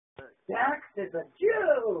Jax is a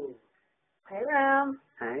Jew. Hey, Ram.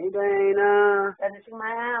 Hey, Dana. Finishing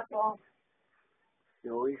my apple.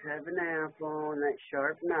 You always have an apple and that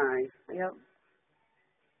sharp knife. Yep.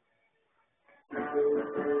 How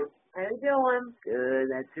you doing? Good.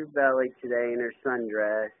 That's her belly today in her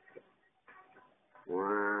sundress.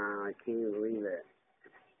 Wow, I can't believe it.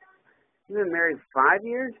 You've been married 5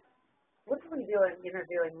 years? What's we doing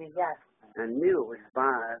interviewing me? Yes. I knew it was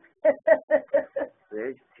 5.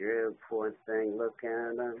 There's Drew, poor thing. Look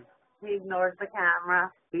at him. He ignores the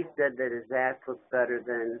camera. He said that his ass looked better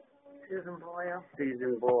than Susan Boyle.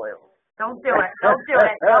 Susan Boyle. Don't do it. Don't do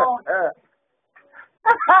it. Don't.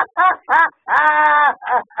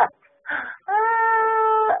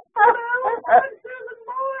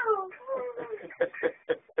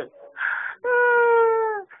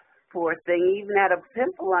 Poor thing, he even had a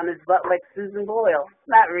pimple on his butt like Susan Boyle.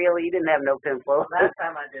 Not really, he didn't have no pimple. Last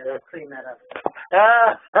time I did, I'll clean that up.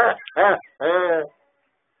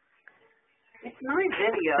 It's my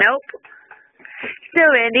video. Nope. So,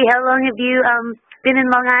 Randy, how long have you been in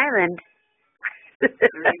Long Island?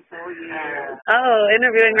 34 years. Oh,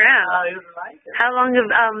 interviewing Ralph. Oh, he doesn't like it. How long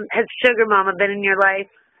has Sugar Mama been in your life?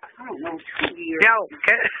 I don't know, 2 years. No.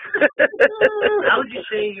 How would you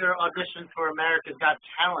say your audition for America's Got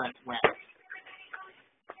Talent went?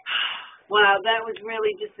 Well, that was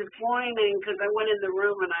really disappointing because I went in the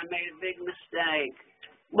room and I made a big mistake.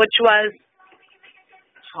 Which was?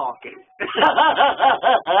 Talking.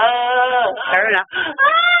 Fair enough.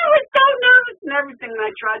 I was so nervous and everything.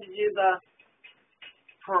 I tried to do the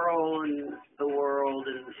Pearl and the World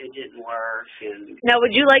and it didn't work. And Now,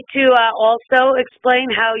 would you like to also explain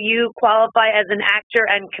how you qualify as an actor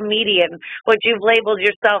and comedian, which you've labeled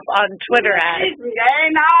yourself on Twitter as?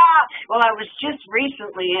 Well, I was just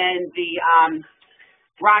recently in the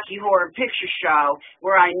Rocky Horror Picture Show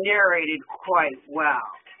where I narrated quite well.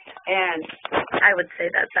 And I would say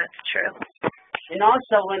that that's true. And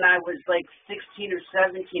also when I was like 16 or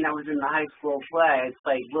 17, I was in the high school play. I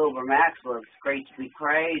played Wilbur Maxwell. It's Great to Be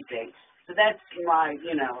Crazy. So that's my,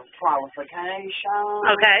 qualification.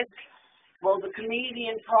 Okay. Well, the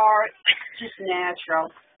comedian part, just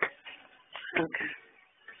natural. Okay.